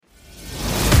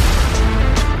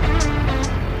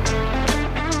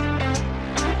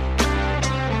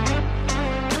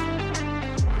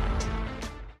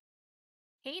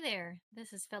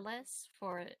Phyllis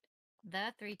for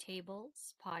the Three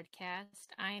Tables podcast.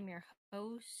 I am your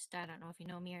host. I don't know if you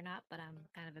know me or not, but I'm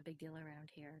kind of a big deal around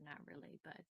here. Not really,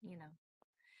 but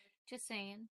just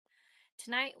saying.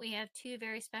 Tonight we have two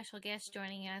very special guests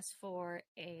joining us for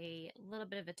a little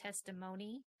bit of a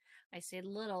testimony. I say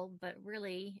little, but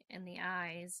really in the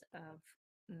eyes of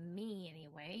me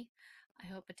anyway. I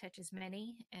hope it touches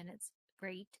many and it's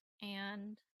great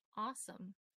and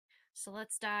awesome. So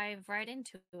let's dive right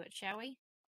into it, shall we?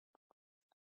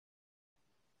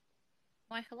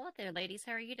 Why, hello there, ladies.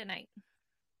 How are you tonight?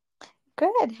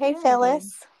 Good. Hey,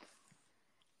 Phyllis.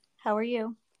 How are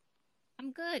you?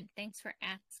 I'm good. Thanks for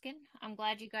asking. I'm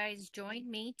glad you guys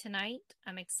joined me tonight.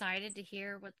 I'm excited to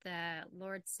hear what the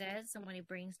Lord says and what he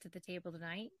brings to the table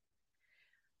tonight.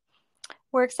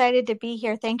 We're excited to be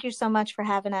here. Thank you so much for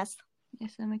having us.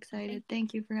 Yes, I'm excited.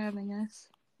 Thank you for having us.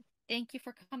 Thank you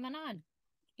for coming on.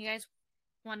 You guys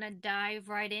want to dive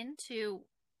right into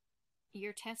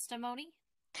your testimony?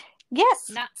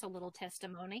 Yes. Not so little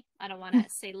testimony. I don't want to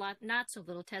say not so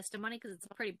little testimony because it's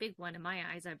a pretty big one in my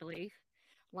eyes, I believe.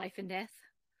 Life and death.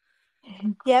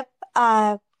 Yep.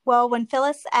 Well, when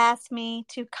Phyllis asked me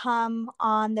to come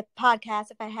on the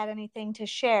podcast if I had anything to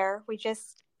share, we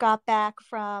just got back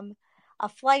from a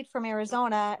flight from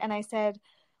Arizona, and I said,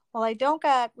 well, I don't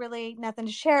got really nothing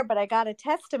to share, but I got a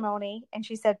testimony. And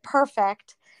she said,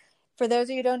 perfect. For those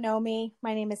of you who don't know me,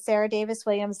 my name is Sarah Davis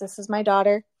Williams. This is my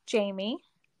daughter, Jamie.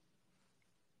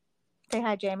 Say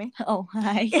hi, Jamie. Oh,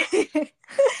 hi.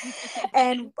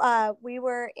 And we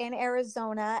were in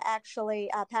Arizona, actually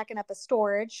packing up a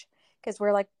storage because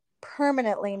we're like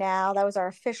permanently now. That was our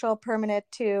official permanent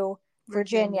to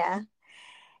Virginia.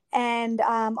 And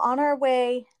on our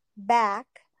way back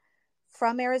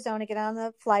from Arizona, get on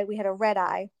the flight, we had a red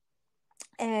eye.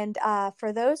 And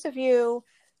for those of you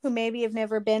who maybe have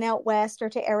never been out west or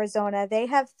to Arizona, they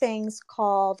have things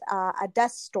called a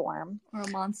dust storm. Or a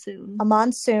monsoon. A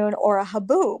monsoon or a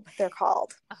haboob, they're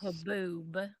called. A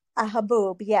haboob. A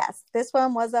haboob, yes. This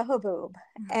one was a haboob.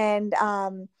 Mm-hmm.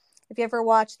 And if you ever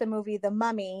watched the movie The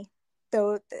Mummy,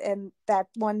 and that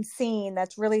one scene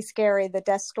that's really scary, the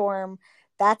dust storm,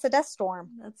 that's a dust storm.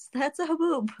 That's a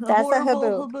haboob. That's a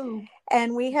haboob.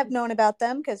 And we have known about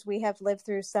them because we have lived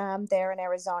through some there in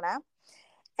Arizona.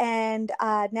 And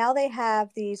now they have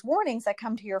these warnings that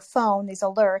come to your phone, these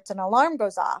alerts, an alarm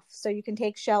goes off. So you can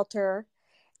take shelter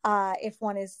if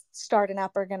one is starting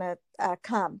up or going to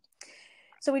come.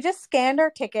 So we just scanned our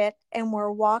ticket and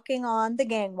we're walking on the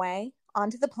gangway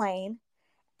onto the plane.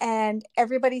 And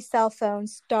everybody's cell phone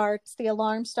the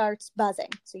alarm starts buzzing.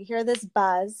 So you hear this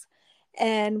buzz.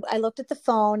 And I looked at the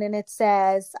phone and it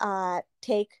says,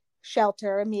 take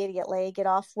shelter immediately, get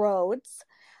off roads.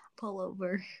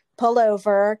 Pull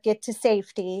over, get to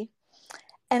safety.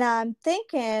 And I'm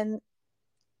thinking,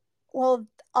 well,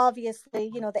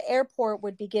 obviously, the airport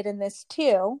would be getting this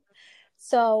too.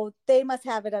 So they must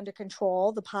have it under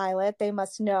control, the pilot. They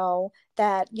must know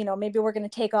that, maybe we're going to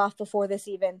take off before this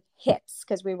even hits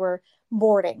because we were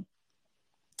boarding.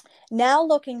 Now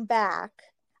looking back,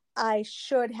 I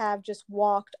should have just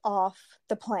walked off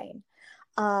the plane.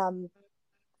 When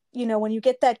you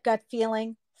get that gut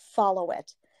feeling, follow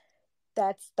it.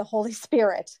 That's the Holy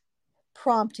Spirit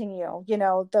prompting you,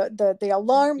 the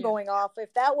alarm going off.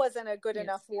 If that wasn't a good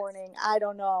enough warning, I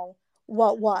don't know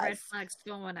what was. Red flags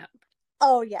going up.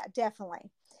 Oh yeah,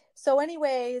 definitely. So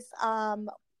anyways,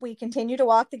 we continue to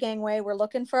walk the gangway. We're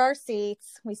looking for our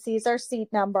seats. We seize our seat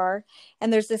number,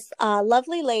 and there's this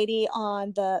lovely lady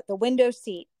on the window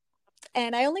seat.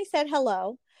 And I only said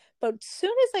hello, but as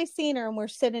soon as I seen her and we're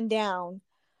sitting down,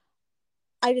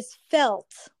 I just felt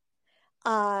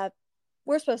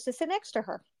we're supposed to sit next to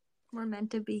her. We're meant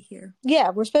to be here.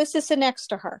 Yeah, we're supposed to sit next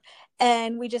to her.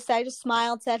 And I just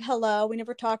smiled, said hello. We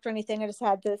never talked or anything. I just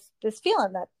had this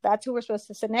feeling that that's who we're supposed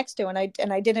to sit next to. And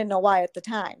I didn't know why at the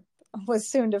time. I was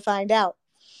soon to find out.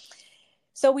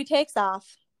 So we takes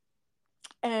off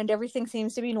and everything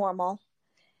seems to be normal.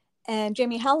 And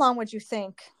Jamie, how long would you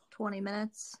think? 20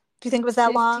 minutes. Do you think it was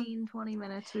that long? 20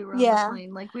 minutes we were on the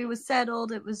plane. Like we was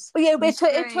settled. It was. Well, yeah, it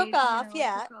took off. It took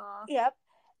off. Yep.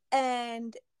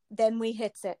 And then we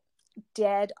hits it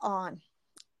dead on.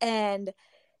 And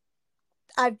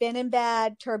I've been in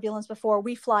bad turbulence before.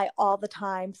 We fly all the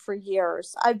time for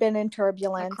years. I've been in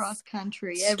turbulence. Across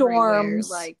country, storms,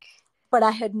 everywhere. But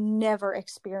I had never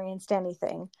experienced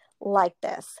anything like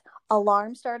this.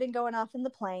 Alarm started going off in the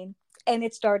plane. And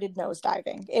it started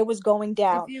nosediving. It was going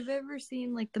down. If you've ever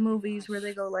seen the movies where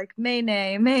they go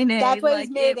Mayday, Mayday. That's what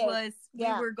it was. We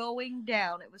were going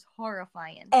down. It was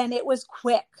horrifying. And it was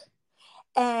quick.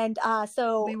 And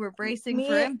so we were bracing me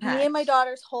for impact. and my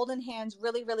daughter's holding hands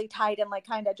really, really tight and like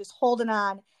kind of just holding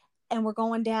on, and we're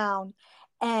going down,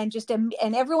 and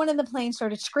everyone in the plane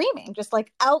started screaming, just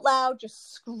like out loud,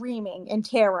 just screaming in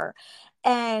terror.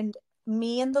 And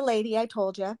me and the lady I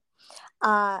told you,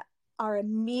 our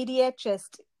immediate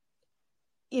just,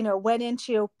 went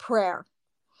into prayer.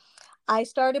 I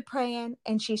started praying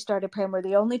and she started praying. We're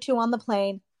the only two on the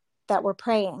plane that were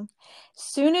praying.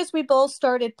 Soon as we both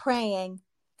started praying,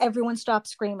 everyone stopped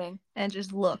screaming and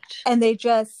just looked. And they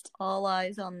just, all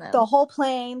eyes on them. The whole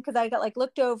plane, because I got like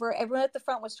looked over. Everyone at the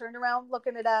front was turned around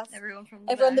looking at us. Everyone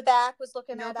in the back was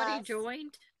looking at us. Nobody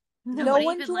joined. No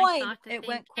one joined. It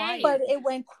went quiet. But it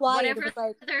went quiet. Whatever it was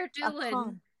like they're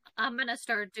doing, I'm gonna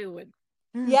start doing.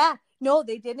 Yeah. No,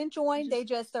 they didn't join. They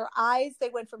just, their eyes, they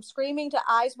went from screaming to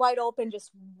eyes wide open,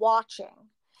 just watching.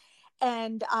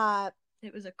 And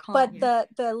it was a calm. But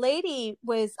the lady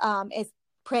was is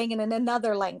praying in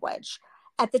another language.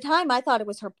 At the time, I thought it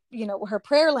was her, her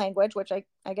prayer language, which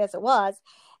I guess it was.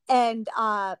 And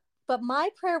but my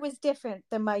prayer was different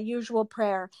than my usual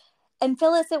prayer. And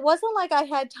Phyllis, it wasn't like I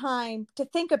had time to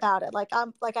think about it. Like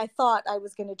I thought I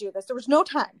was going to do this. There was no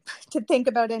time to think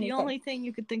about anything. The only thing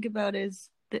you could think about is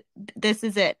this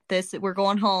is it. We're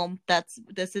going home.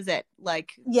 This is it.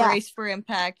 Like, brace for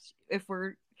impact. If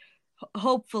we're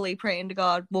hopefully praying to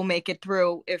God, we'll make it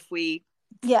through if we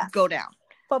go down.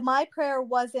 But my prayer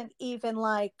wasn't even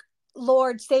like,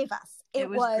 Lord, save us. It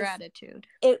was gratitude.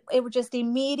 It was just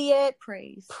immediate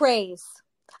praise.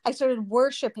 I started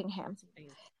worshiping him.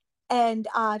 And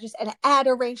just an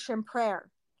adoration prayer.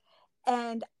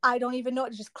 And I don't even know,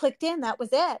 it just clicked in. That was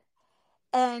it.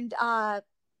 And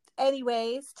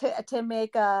anyways, to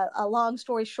make a long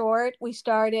story short,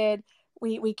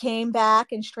 we came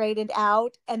back and straightened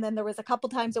out. And then there was a couple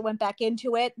times it went back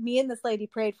into it. Me and this lady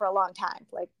prayed for a long time.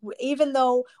 Like, even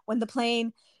though when the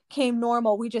plane came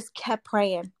normal, we just kept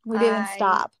praying. We didn't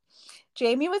stop.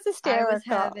 Jamie was hysterical. I was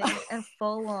having a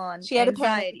full-on she had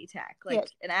anxiety attack. Like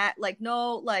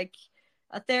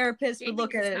a therapist Jamie would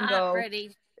look at it and go,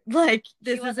 ready. like,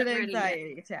 this is an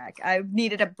anxiety attack. I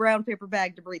needed a brown paper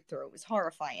bag to breathe through. It was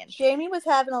horrifying. Jamie was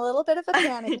having a little bit of a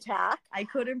panic attack. I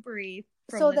couldn't breathe.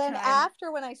 So then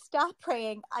after, when I stopped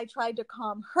praying, I tried to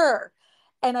calm her.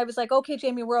 And I was like, okay,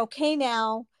 Jamie, we're okay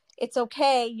now. It's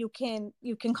okay. You can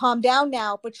calm down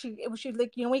now. But she was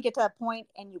like, when you get to that point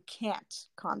and you can't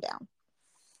calm down.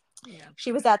 Yeah.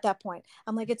 She was at that point.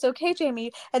 I'm like, it's okay,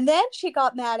 Jamie. And then she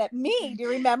got mad at me. Do you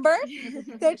remember?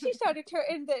 Then she started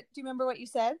turning. Do you remember what you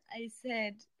said? I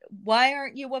said, why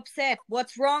aren't you upset?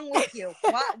 What's wrong with you?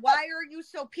 Why are you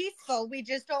so peaceful? We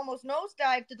just almost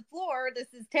nosedived to the floor.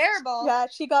 This is terrible. Yeah,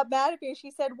 she got mad at me.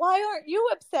 She said, why aren't you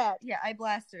upset? Yeah, I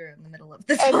blasted her in the middle of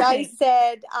this. And I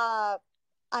said,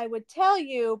 I would tell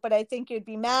you, but I think you'd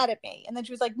be mad at me. And then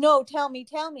she was like, no, tell me.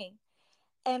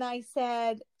 And I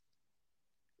said,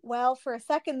 well, for a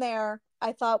second there,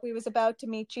 I thought we was about to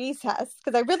meet Jesus,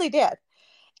 because I really did.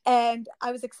 And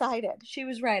I was excited. She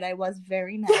was right. I was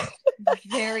very mad,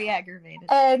 very aggravated.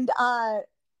 And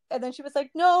then she was like,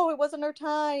 no, it wasn't her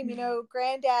time.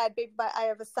 Granddad, baby, I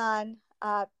have a son.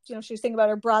 She was thinking about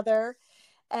her brother.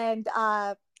 And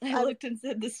I looked and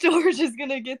said, the storage is going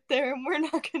to get there and we're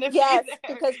not going to be there. Yes,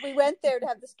 because we went there to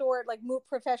have the storage, like,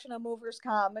 professional movers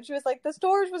come. And she was like, the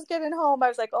storage was getting home. I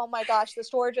was like, oh my gosh, the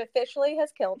storage officially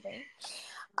has killed me.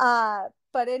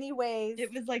 But anyways.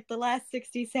 It was like the last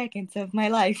 60 seconds of my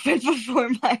life before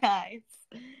my eyes.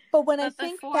 But when I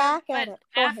think back at it.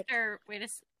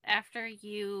 After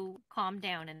you calmed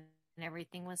down and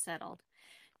everything was settled,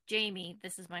 Jamie,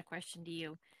 this is my question to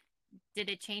you. Did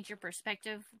it change your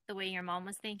perspective the way your mom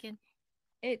was thinking?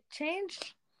 It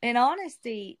changed, in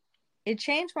honesty, it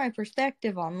changed my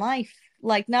perspective on life.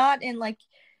 Like, not in, like,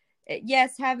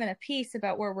 yes, having a peace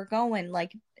about where we're going.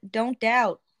 Like, don't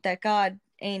doubt that God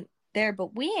ain't there,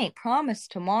 but we ain't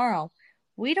promised tomorrow.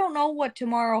 We don't know what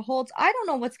tomorrow holds. I don't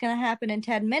know what's going to happen in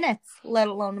 10 minutes, let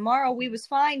alone tomorrow. We was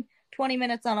fine 20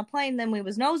 minutes on a plane, then we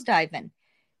was nosediving.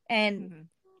 And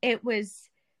it was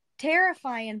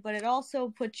terrifying, but it also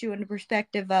puts you in the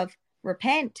perspective of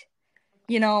repent.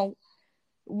 We don't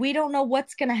know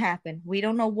what's going to happen. We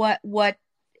don't know what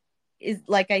is,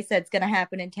 like I said, it's going to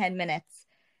happen in 10 minutes.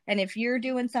 And if you're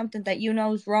doing something that you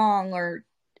know is wrong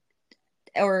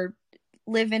or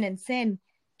living in sin,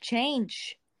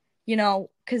 change,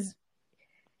 because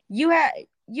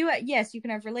yes, you can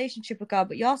have a relationship with God,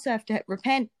 but you also have to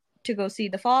repent to go see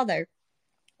the Father.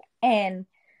 And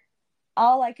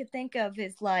all I could think of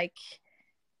is, like,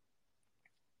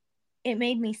 it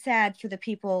made me sad for the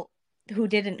people who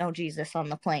didn't know Jesus on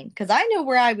the plane, because I knew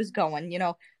where I was going,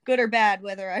 good or bad,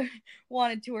 whether I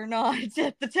wanted to or not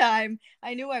at the time.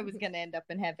 I knew I was going to end up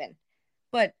in heaven.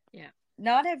 But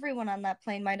not everyone on that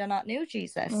plane might have not knew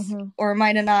Jesus, or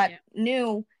might have not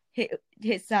knew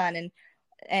his son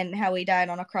and how he died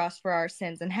on a cross for our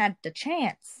sins and had the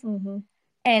chance.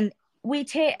 And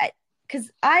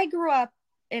because I grew up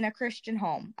in a Christian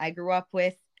home. I grew up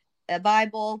with a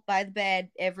Bible by the bed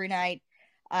every night.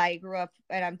 I grew up,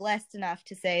 and I'm blessed enough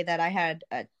to say that I had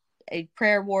a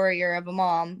prayer warrior of a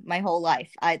mom my whole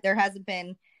life. There hasn't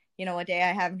been, a day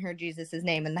I haven't heard Jesus'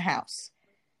 name in the house.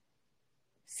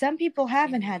 Some people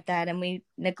haven't had that, and we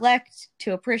neglect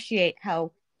to appreciate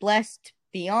how blessed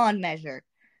beyond measure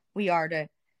we are to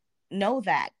know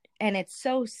that. And it's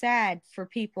so sad for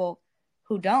people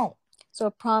who don't. So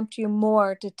it prompts you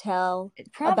more to tell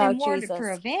about Jesus.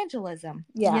 For evangelism,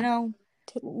 Yeah. And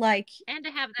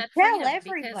to have that tell freedom,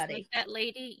 everybody. Because like that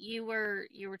lady you were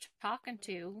talking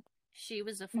to, she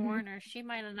was a foreigner. She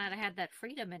might have not had that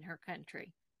freedom in her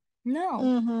country.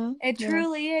 No, it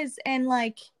truly is. And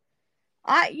like,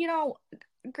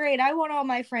 great. I want all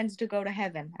my friends to go to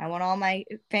heaven. I want all my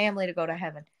family to go to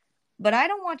heaven. But I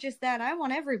don't want just that. I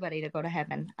want everybody to go to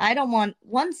heaven. I don't want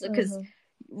because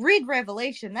read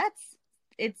Revelation.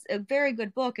 It's a very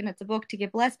good book, and it's a book to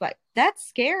get blessed by. That's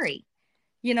scary.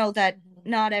 That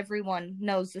not everyone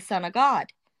knows the Son of God,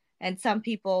 and some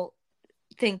people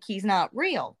think he's not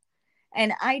real.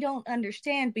 And I don't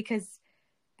understand, because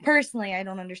personally, I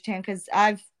don't understand, because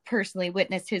I've personally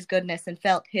witnessed his goodness and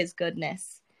felt his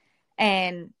goodness.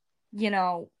 And,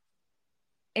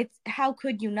 it's, how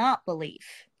could you not believe?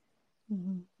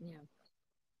 Yeah.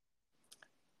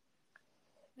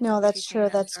 No, that's true.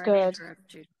 That's good.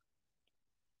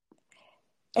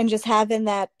 And just having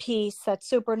that peace, that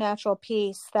supernatural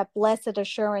peace, that blessed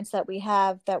assurance that we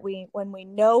have, that when we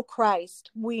know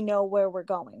Christ, we know where we're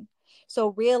going. So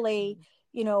really,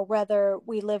 whether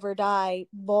we live or die,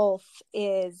 both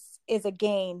is a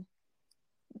gain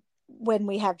when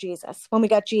we have Jesus, when we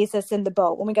got Jesus in the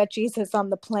boat, when we got Jesus on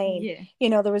the plane.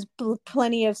 There was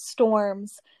plenty of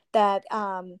storms that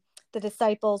the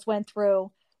disciples went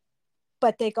through,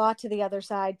 but they got to the other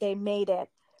side. They made it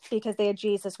because they had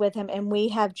Jesus with him. And we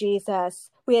have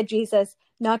Jesus. We had Jesus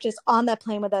not just on that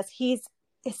plane with us. His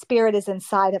spirit is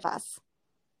inside of us.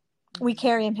 We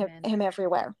carry him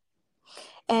everywhere.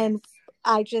 And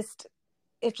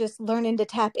it's just learning to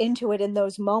tap into it in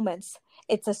those moments.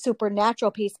 It's a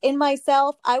supernatural peace. In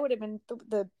myself, I would have been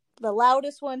the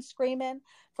loudest one screaming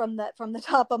from the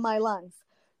top of my lungs.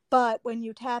 But when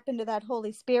you tap into that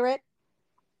Holy Spirit,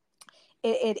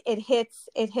 it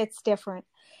hits different.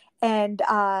 And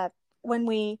when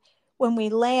we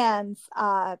land,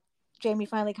 Jamie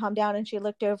finally calmed down, and she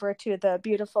looked over to the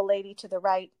beautiful lady to the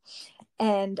right,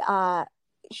 and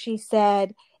she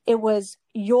said, "It was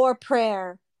your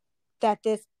prayer that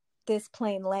this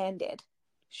plane landed,"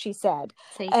 she said.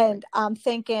 Safely. And I'm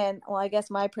thinking, well, I guess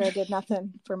my prayer did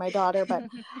nothing for my daughter, but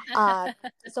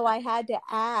so I had to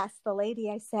ask the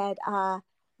lady. I said,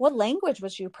 "What language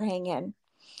was you praying in?"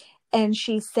 And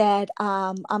she said,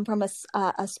 "I'm from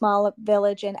a small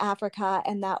village in Africa,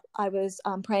 and that I was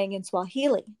praying in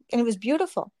Swahili, and it was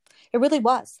beautiful. It really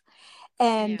was."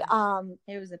 And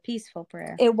it was a peaceful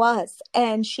prayer. It was.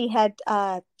 And she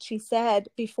said,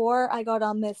 "Before I got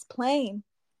on this plane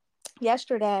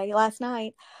last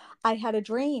night, I had a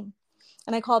dream,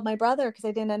 and I called my brother because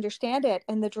I didn't understand it.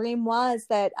 And the dream was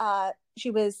that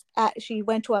she was at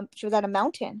a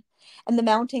mountain, and the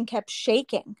mountain kept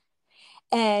shaking.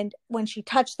 And when she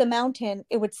touched the mountain,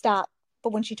 it would stop.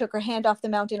 But when she took her hand off the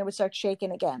mountain, it would start shaking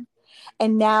again.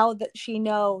 And now that she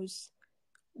knows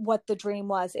what the dream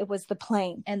was, it was the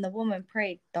plane." And the woman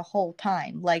prayed the whole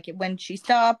time. Like, when she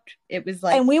stopped, it was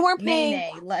like, and we weren't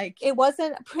praying, it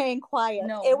wasn't praying quiet.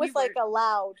 No, it was like a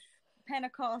loud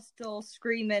Pentecostal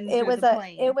screaming. It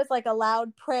was like a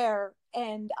loud prayer.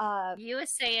 And you was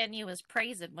saying you was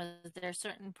praising. Was there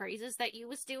certain praises that you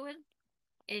was doing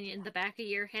in the back of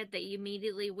your head that you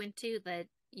immediately went to, that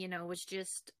was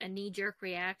just a knee-jerk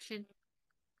reaction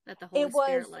that the Holy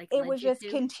Spirit it was just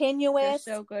continuous?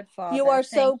 You're so good, Father. You are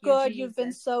so good. You've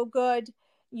been so good.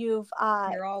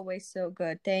 You're always so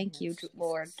good. Thank you,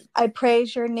 Lord. I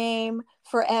praise your name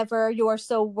forever. You are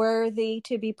so worthy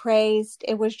to be praised.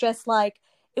 It was just like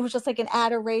an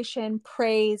adoration,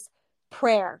 praise,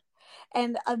 prayer.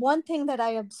 And one thing that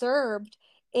I observed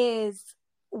is,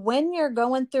 when you're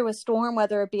going through a storm,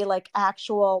 whether it be like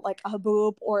actual, like a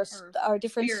haboob or a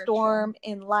different storm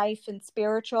in life and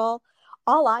spiritual,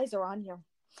 all eyes are on you.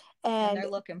 And they're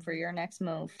looking for your next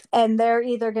move. And they're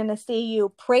either going to see you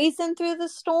praising through the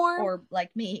storm, or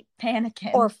like me,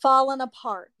 panicking, or falling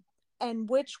apart. And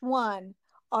which one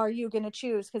are you going to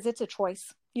choose? Because it's a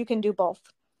choice. You can do both.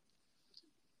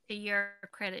 To your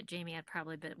credit, Jamie, I'd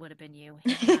probably would have been you.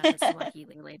 The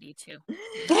Swahili lady too.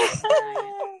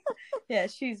 Yeah,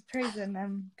 she's praising.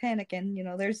 I'm panicking. You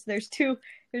know, there's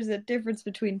a difference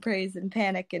between praise and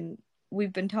panic, and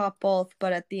we've been taught both.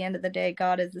 But at the end of the day,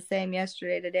 God is the same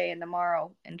yesterday, today, and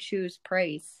tomorrow, and choose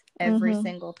praise every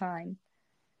single time.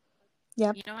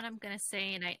 Yep. You know what I'm gonna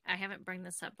say, and I haven't brought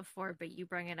this up before, but you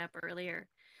brought it up earlier.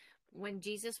 When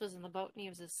Jesus was in the boat and he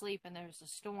was asleep and there was a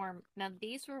storm. Now,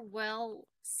 these were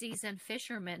well-seasoned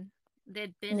fishermen.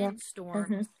 They'd been in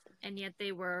storms, and yet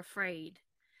they were afraid.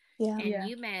 Yeah. And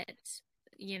you met,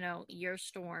 your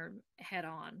storm head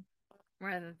on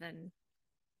rather than,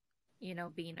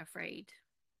 being afraid.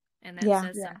 And that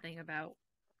says something about,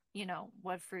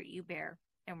 what fruit you bear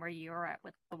and where you're at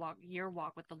with your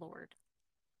walk with the Lord.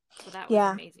 So that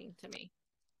was amazing to me.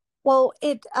 Well,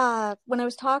 when I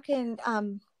was talking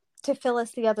to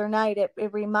Phyllis the other night, it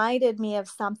reminded me of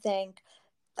something,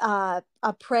 a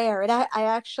prayer. And I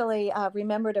actually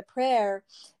remembered a prayer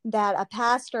that a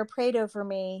pastor prayed over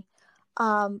me.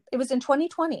 It was in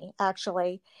 2020,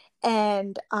 actually.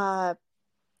 And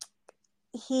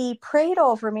he prayed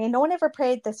over me. No one ever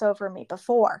prayed this over me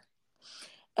before.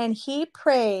 And he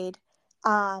prayed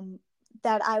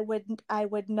that I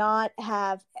would not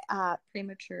have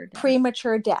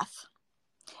premature death.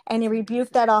 And he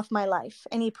rebuked that off my life.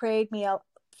 And he prayed me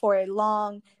for a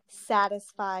long,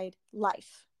 satisfied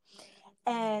life.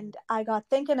 And I got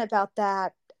thinking about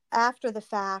that after the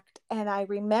fact. And I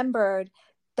remembered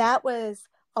that was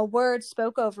a word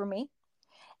spoke over me.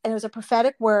 And it was a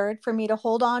prophetic word for me to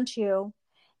hold on to.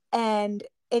 And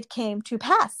it came to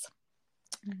pass.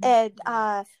 And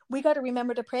we got to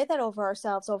remember to pray that over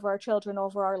ourselves, over our children,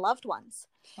 over our loved ones.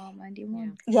 Psalm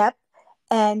 91. Yep.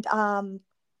 And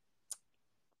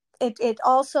it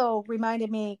also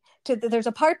reminded me there's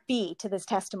a part B to this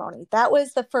testimony. That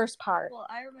was the first part. Well,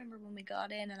 I remember when we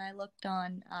got in and I looked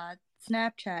on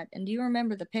Snapchat, and do you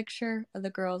remember the picture of the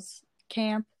girls'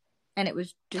 camp? And it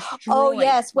was destroyed. Oh,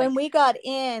 yes. When we got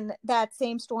in, that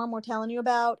same storm we're telling you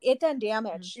about, it done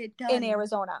damage in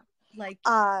Arizona. Like,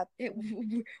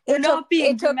 we're not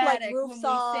being dramatic like, when we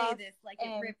say this. Like,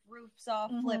 it ripped roofs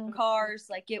off, flipped cars.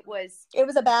 Like, it was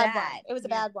a bad one. It was a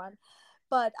bad one.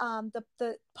 But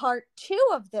the part 2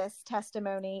 of this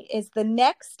testimony is the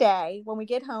next day when we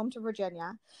get home to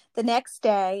Virginia. The next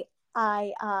day,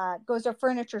 I goes to a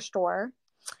furniture store,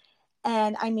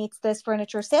 and I meets this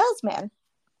furniture salesman.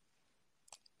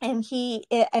 And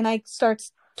I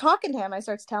starts talking to him. I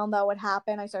starts telling about what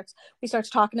happened. We starts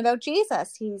talking about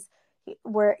Jesus. He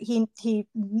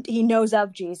knows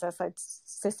of Jesus, I'd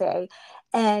to say,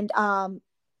 and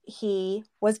he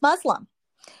was Muslim.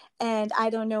 And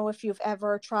I don't know if you've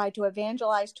ever tried to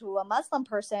evangelize to a Muslim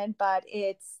person, but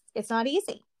it's not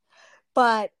easy.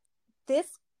 But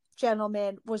this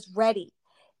gentleman was ready.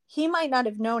 He might not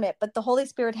have known it, but the Holy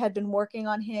Spirit had been working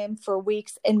on him for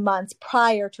weeks and months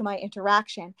prior to my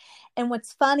interaction. And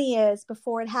what's funny is,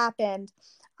 before it happened,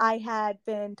 I had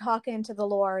been talking to the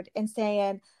Lord and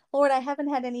saying, Lord, I haven't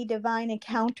had any divine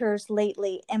encounters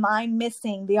lately. Am I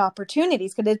missing the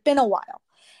opportunities? Because it's been a while.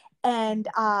 And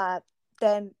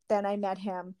then I met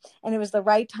him, and it was the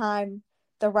right time,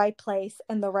 the right place,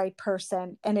 and the right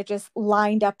person. And it just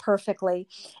lined up perfectly.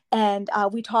 And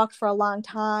we talked for a long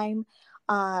time.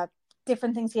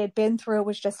 Different things he had been through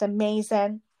was just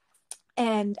amazing.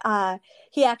 And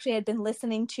he actually had been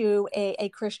listening to a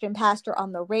Christian pastor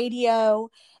on the radio,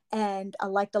 and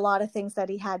liked a lot of things that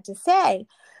he had to say.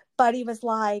 But he was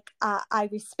like, I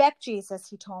respect Jesus,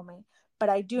 he told me, but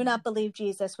I do not believe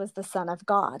Jesus was the Son of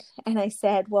God. And I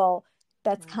said, well,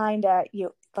 that's kind of,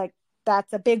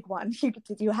 that's a big one.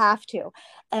 You have to.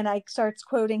 And I starts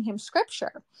quoting him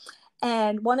scripture.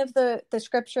 And one of the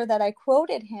scripture that I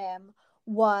quoted him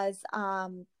was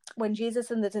when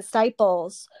Jesus and the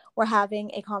disciples were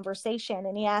having a conversation,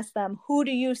 and he asked them, who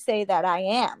do you say that I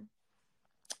am?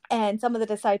 And some of the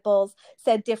disciples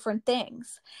said different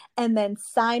things. And then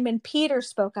Simon Peter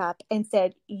spoke up and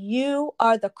said, you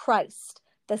are the Christ,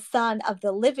 the Son of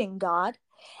the living God.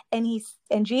 And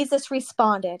Jesus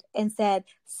responded and said,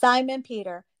 Simon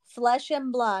Peter, flesh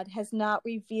and blood has not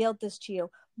revealed this to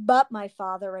you, but my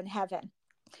Father in heaven.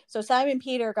 So Simon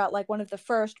Peter got like one of the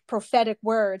first prophetic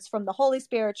words from the Holy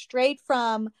Spirit, straight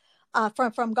from God,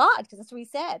 because that's what he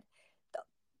said.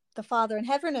 The Father in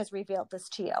heaven has revealed this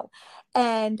to you.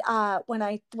 And when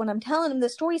I'm telling him the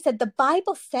story, he said, the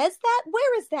Bible says that?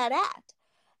 Where is that at?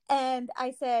 And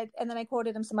I said, and then I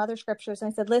quoted him some other scriptures. And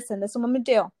I said, listen, this is what I'm going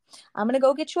to do. I'm going to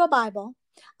go get you a Bible.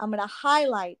 I'm going to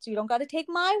highlight, so you don't got to take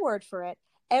my word for it,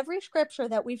 every scripture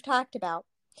that we've talked about.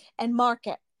 and mark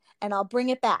it, and I'll bring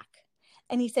it back.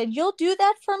 And he said, you'll do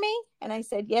that for me? And I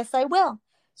said, yes, I will.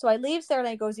 So I leaves there and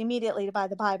I goes immediately to buy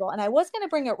the Bible. And I was going to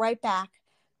bring it right back.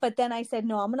 But then I said,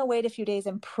 no, I'm going to wait a few days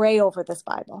and pray over this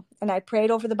Bible. And I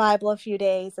prayed over the Bible a few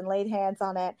days and laid hands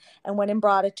on it and went and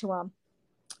brought it to him.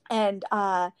 And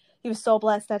he was so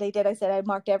blessed that I did. I said, I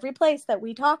marked every place that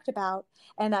we talked about.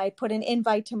 And I put an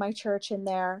invite to my church in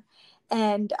there.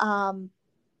 And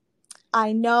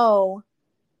I know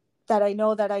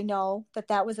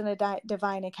that was a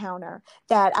divine encounter,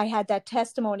 that I had that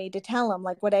testimony to tell him,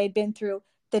 like what I had been through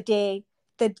the day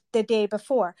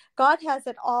before. God has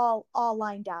it all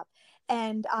lined up.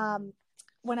 And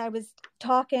when I was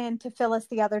talking to Phyllis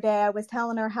the other day, I was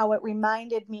telling her how it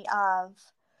reminded me of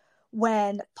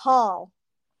when Paul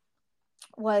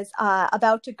was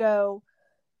about to go.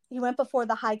 He went before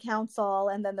the high council,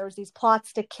 and then there was these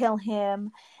plots to kill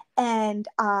him, and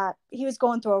he was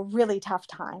going through a really tough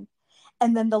time.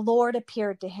 And then the Lord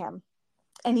appeared to him,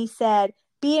 and he said,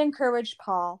 be encouraged,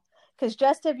 Paul, because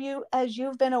just as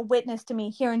you've been a witness to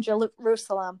me here in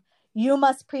Jerusalem, you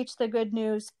must preach the good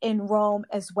news in Rome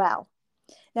as well.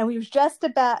 Now there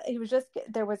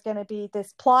was going to be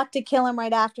this plot to kill him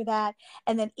right after that.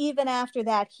 And then even after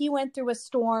that, he went through a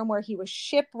storm where he was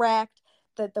shipwrecked,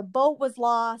 that the boat was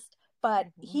lost, but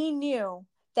he knew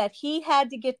that he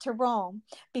had to get to Rome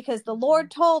because the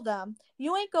Lord told him,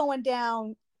 you ain't going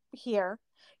down here.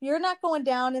 You're not going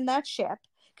down in that ship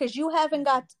because you haven't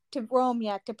got to Rome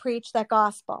yet to preach that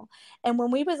gospel. And when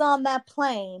we was on that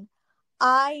plane,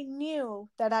 I knew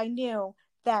that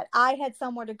I had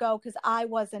somewhere to go because I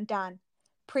wasn't done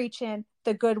preaching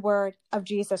the good word of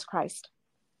Jesus Christ.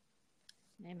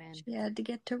 Amen. She had to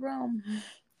get to Rome.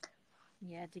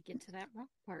 You had to get to that Rome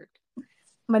part.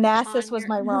 Manassas was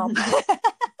my Rome.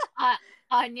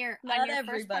 On your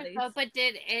everybody. First part, but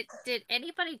did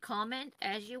anybody comment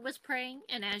as you was praying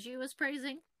and as you was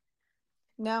praising?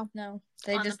 No.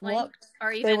 They just looked,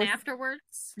 or even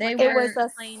afterwards. It was a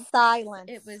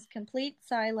silence. It was complete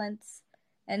silence.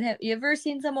 And have you ever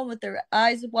seen someone with their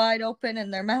eyes wide open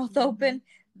and their mouth open?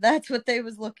 That's what they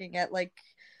was looking at, like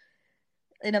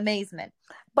in amazement.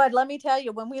 But let me tell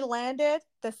you, when we landed,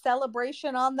 the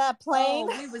celebration on that plane.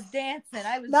 Oh, we was dancing.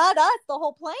 I was not us, the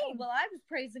whole plane. Oh, well, I was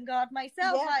praising God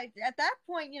myself. Yeah. At that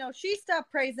point, she stopped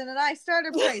praising and I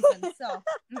started praising. So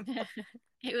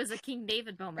it was a King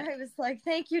David moment. I was like,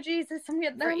 "Thank you, Jesus! I'm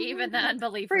getting for even the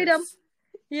unbelievers. Freedom."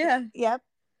 Yeah. Yep.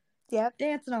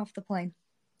 Dancing off the plane.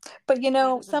 But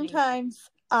sometimes,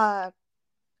 all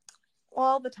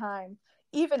the time,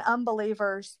 even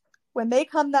unbelievers, when they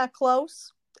come that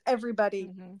close,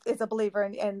 everybody is a believer,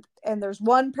 and there's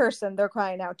one person they're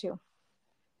crying out to.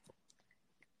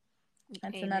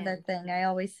 That's Amen. Another thing I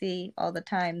always see all the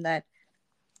time, that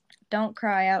don't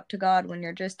cry out to God when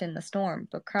you're just in the storm,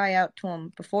 but cry out to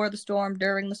him before the storm,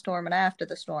 during the storm, and after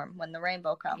the storm when the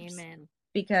rainbow comes. Amen.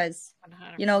 Because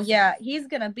 100%. he's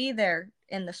gonna be there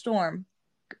in the storm,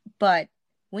 but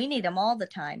we need him all the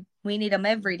time. We need him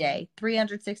every day,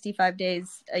 365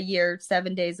 days a year,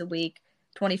 7 days a week,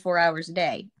 24 hours a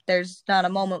day. There's not a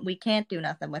moment we can't do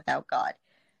nothing without God.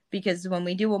 Because when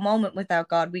we do a moment without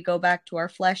God, we go back to our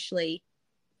fleshly,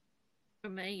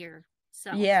 familiar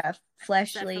self. Yeah,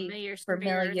 fleshly,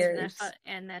 familiar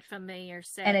and that familiar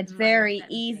set. And it's very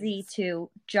easy to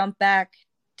jump back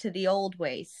to the old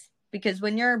ways. Because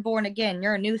when you're born again,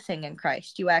 you're a new thing in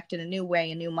Christ. You act in a new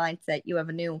way, a new mindset. You have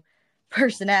a new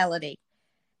personality.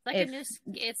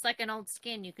 It's like an old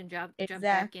skin you can jump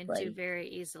back into very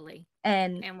easily.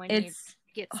 And when it's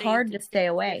you get saved, hard to stay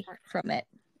away from it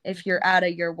if you're out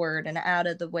of your word and out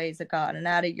of the ways of God and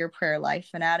out of your prayer life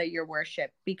and out of your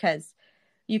worship, because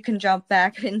you can jump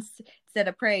back and instead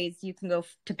of praise, you can go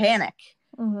to panic.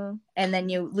 And then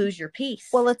you lose your peace.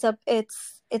 Well, it's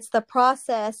the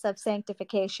process of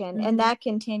sanctification, and that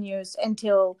continues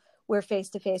until we're face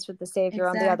to face with the Savior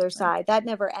on the other side. That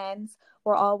never ends.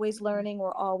 We're always learning.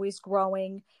 We're always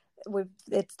growing.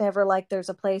 It's never like there's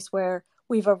a place where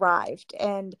we've arrived.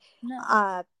 And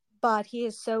but He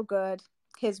is so good.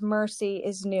 His mercy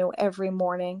is new every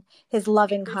morning. His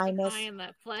loving kindness. Crucifying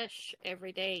that flesh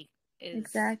every day is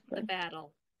the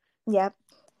battle. Yep.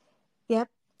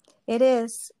 It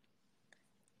is.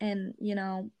 And,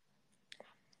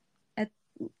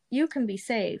 you can be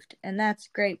saved, and that's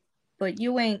great, but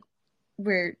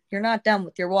you're not done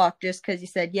with your walk just because you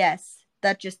said yes.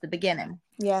 That's just the beginning.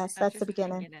 Yes, that's the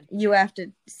beginning. You have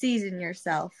to season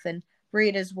yourself and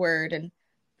read his word and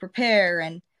prepare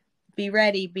and be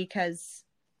ready, because,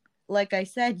 like I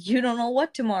said, you don't know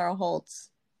what tomorrow holds.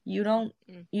 You don't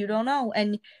know.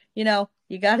 And, you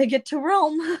got to get to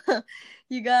Rome.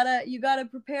 You gotta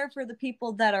prepare for the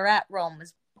people that are at Rome.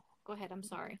 Go ahead. I'm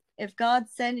sorry. If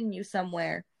God's sending you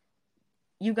somewhere,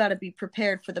 you got to be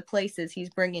prepared for the places he's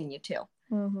bringing you to.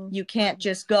 Mm-hmm. You can't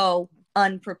just go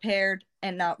unprepared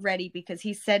and not ready, because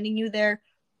he's sending you there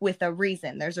with a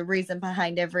reason. There's a reason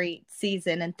behind every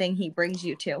season and thing he brings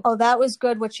you to. Oh, that was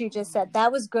good what you just said.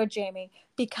 That was good, Jamie,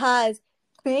 because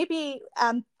maybe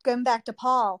going back to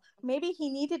Paul, maybe he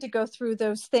needed to go through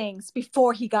those things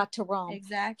before he got to Rome.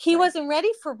 Exactly. He wasn't ready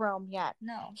for Rome yet.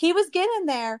 No. He was getting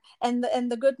there, and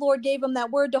the good Lord gave him that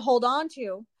word to hold on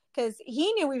to, because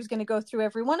he knew he was going to go through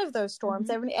every one of those storms,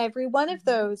 every one of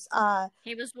those.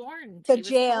 He was warned. The He was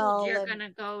jail. told you're going to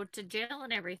go to jail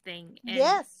and everything. And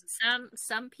yes.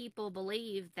 Some people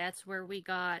believe that's where we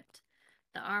got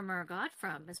the armor of God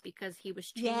from, is because he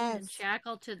was chained and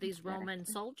shackled to these Roman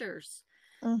soldiers.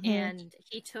 Mm-hmm. And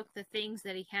he took the things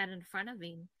that he had in front of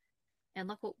him, and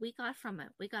look what we got from it.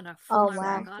 We got a full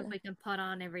armor of God we can put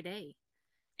on every day,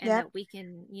 and that we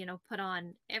can, put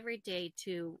on every day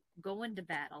to go into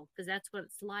battle, because that's what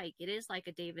it's like. It is like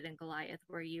a David and Goliath,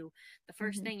 where the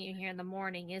first thing you hear in the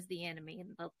morning is the enemy,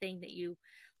 and the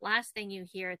last thing you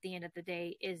hear at the end of the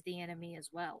day is the enemy as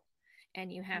well,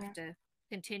 and you have to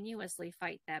continuously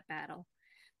fight that battle.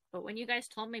 But when you guys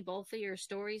told me both of your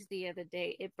stories the other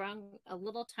day, it brought a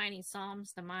little tiny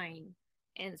Psalms to mind.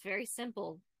 And it's very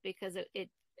simple, because it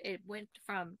went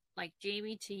from like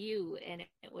Jamie to you, and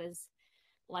it was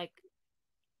like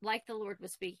the Lord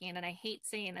was speaking. And I hate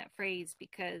saying that phrase,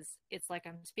 because it's like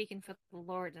I'm speaking for the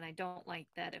Lord, and I don't like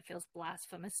that. It feels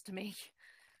blasphemous to me.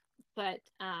 But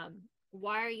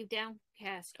why are you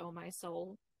downcast, O my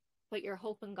soul? Put your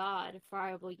hope in God, for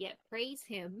I will yet praise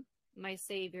him, my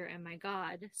Savior and my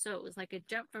God. So it was like a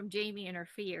jump from Jamie and her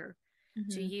fear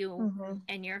to you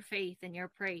and your faith and your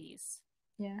praise.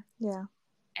 Yeah. Yeah.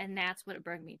 And that's what it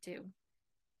brought me to.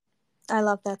 I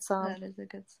love that psalm. That is a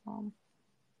good psalm.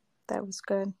 That was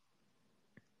good.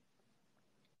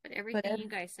 But everything you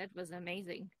guys said was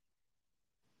amazing.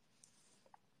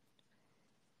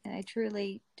 And I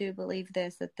truly do believe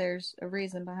this, that there's a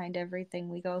reason behind everything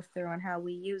we go through, and how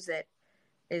we use it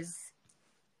is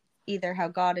either how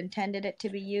God intended it to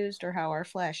be used or how our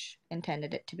flesh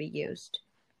intended it to be used.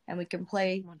 And we can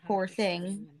play 100%. Poor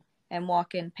thing and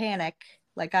walk in panic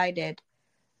like I did.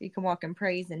 You can walk in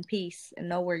praise and peace and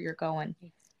know where you're going.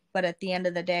 But at the end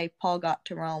of the day, Paul got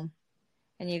to Rome.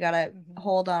 And you got to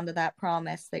hold on to that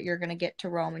promise that you're going to get to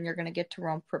Rome, and you're going to get to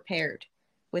Rome prepared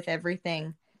with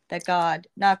everything that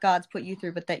not God's put you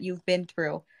through, but that you've been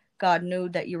through. God knew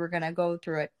that you were going to go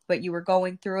through it, but you were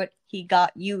going through it. He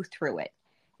got you through it,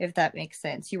 if that makes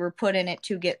sense. You were put in it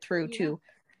to get through, to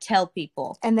tell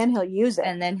people. And then he'll use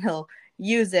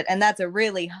it. And that's a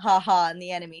really ha-ha in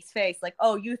the enemy's face. Like,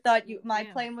 oh, you thought my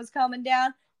plane was coming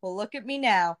down? Well, look at me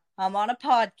now. I'm on a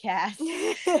podcast.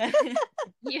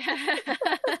 Yeah.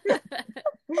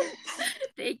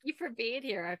 Thank you for being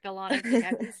here. I feel honored to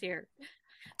have you here.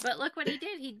 But look what he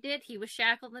did. He was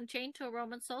shackled and chained to a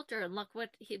Roman soldier, and look what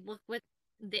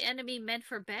the enemy meant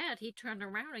for bad. He turned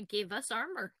around and gave us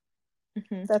armor.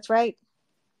 That's right.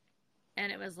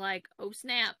 And it was like, oh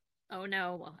snap, oh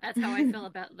no. Well, that's how I feel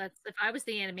about that. If I was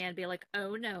the enemy, I'd be like,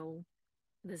 oh no,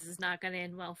 this is not going to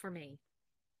end well for me.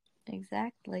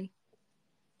 Exactly.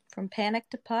 From panic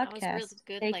to podcast. That was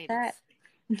really good, Take ladies. that.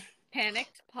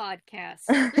 Panicked podcast.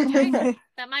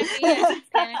 That might be it.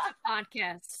 Panicked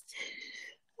podcast.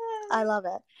 I love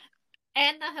it.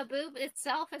 And the haboob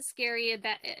itself is scary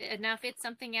enough. It's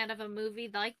something out of a movie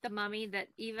like The Mummy, that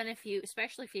even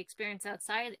especially if you experience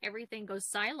outside, everything goes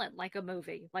silent like a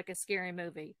movie, like a scary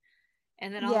movie.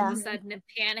 And then all of a sudden a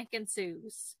panic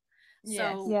ensues.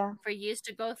 So for you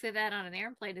to go through that on an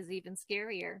airplane is even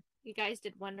scarier. You guys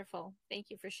did wonderful.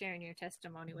 Thank you for sharing your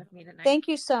testimony with me tonight. Thank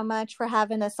you so much for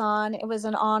having us on. It was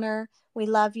an honor. We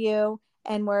love you.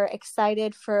 And we're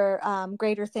excited for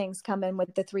greater things coming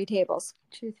with the 3 tables.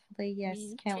 Truthfully, yes.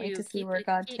 Can't wait to see where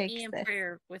God takes me in this.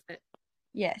 prayer with it.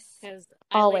 Yes. Because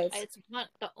always. It's not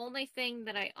the only thing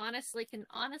that I can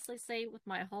honestly say with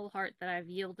my whole heart that I've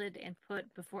yielded and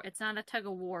put before. It's not a tug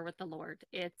of war with the Lord.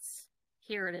 It's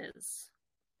here it is.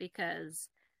 Because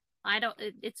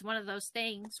it's one of those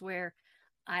things where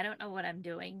I don't know what I'm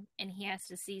doing, and he has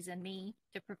to season me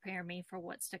to prepare me for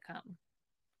what's to come.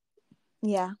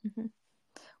 Yeah.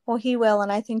 Well, he will,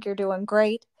 and I think you're doing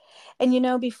great.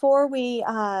 And before we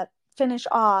finish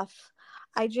off,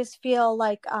 I just feel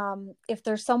like if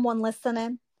there's someone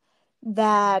listening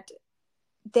that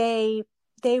they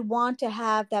want to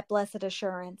have that blessed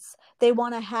assurance, they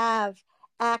want to have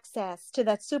access to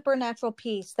that supernatural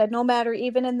peace, that no matter,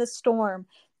 even in the storm,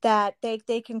 that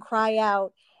they can cry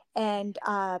out and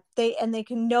they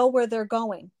can know where they're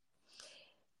going.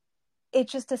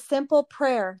 it's just a simple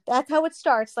prayer. That's how it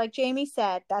starts. Like Jamie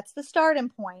said, that's the starting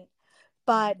point.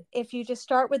 But if you just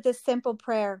start with this simple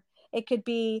prayer, it could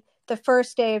be the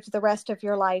first day of the rest of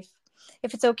your life.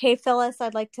 If it's okay, Phyllis,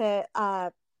 I'd like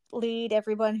to lead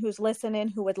everyone who's listening,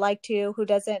 who would like to, who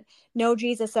doesn't know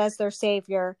Jesus as their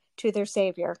Savior, to their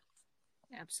Savior.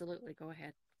 Absolutely. Go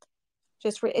ahead.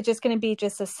 It's just going to be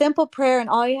just a simple prayer, and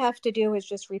all you have to do is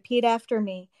just repeat after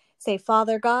me. Say,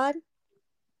 Father God,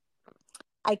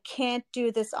 I can't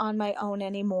do this on my own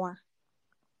anymore.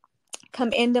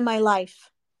 Come into my life.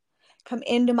 Come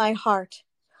into my heart.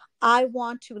 I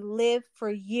want to live for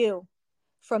you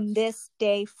from this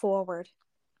day forward.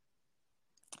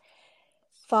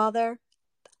 Father,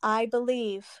 I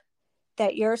believe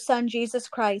that your Son, Jesus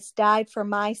Christ, died for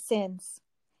my sins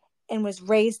and was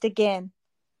raised again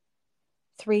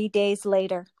 3 days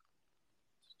later.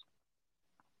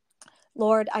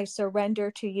 Lord, I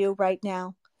surrender to you right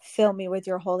now. Fill me with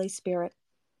your Holy Spirit.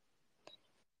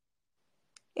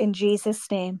 In Jesus'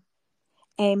 name,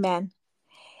 amen.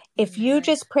 If you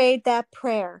just prayed that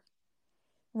prayer,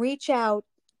 reach out.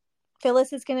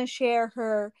 Phyllis is going to share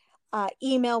her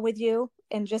email with you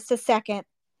in just a second.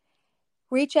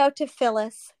 Reach out to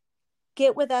Phyllis.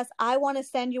 Get with us. I want to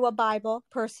send you a Bible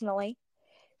personally.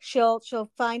 She'll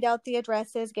find out the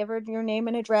addresses, give her your name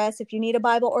and address. If you need a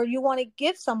Bible or you want to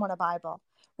give someone a Bible,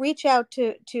 reach out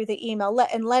to the email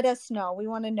and let us know. We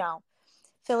want to know.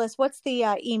 Phyllis, what's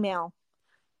the email?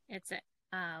 It's the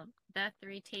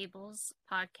 3 tables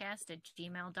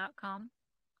podcast@gmail.com.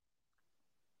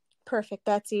 Perfect.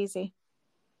 That's easy.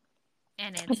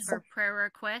 And it's for prayer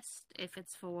requests. If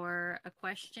it's for a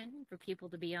question for people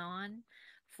to be on,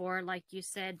 for, like you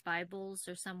said, Bibles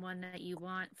or someone that you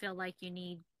feel like you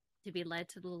need to be led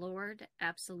to the Lord,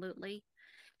 absolutely.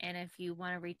 And if you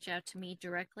want to reach out to me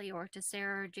directly or to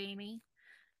Sarah or Jamie,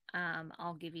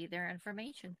 I'll give you their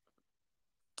information.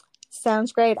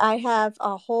 Sounds great. I have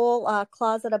a whole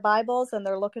closet of Bibles, and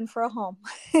they're looking for a home.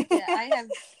 Yeah, I have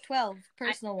 12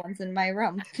 personal ones in my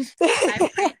room.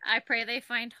 I pray they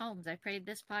find homes. I pray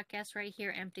this podcast right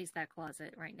here empties that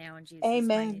closet right now in Jesus'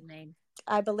 mighty name.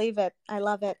 I believe it. I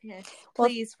love it. Yes,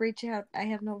 please reach out. I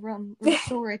have no room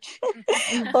storage.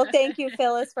 Well, thank you,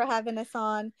 Phyllis, for having us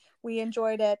on. We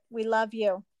enjoyed it. We love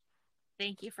you.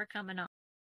 Thank you for coming on.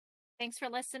 Thanks for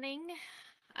listening.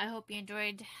 I hope you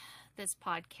enjoyed this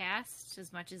podcast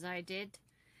as much as I did.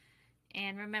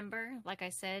 And remember, like I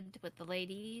said with the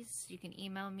ladies, you can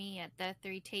email me at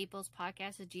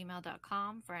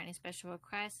the3tablespodcast@gmail.com for any special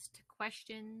requests,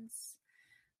 questions.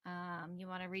 You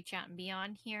want to reach out and be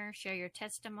on here, share your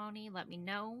testimony, let me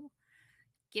know.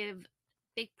 Give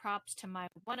big props to my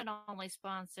one and only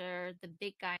sponsor, the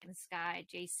big guy in the sky,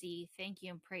 JC. Thank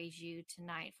you and praise you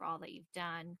tonight for all that you've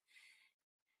done.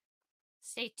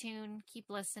 Stay tuned, keep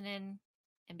listening,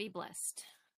 and be blessed.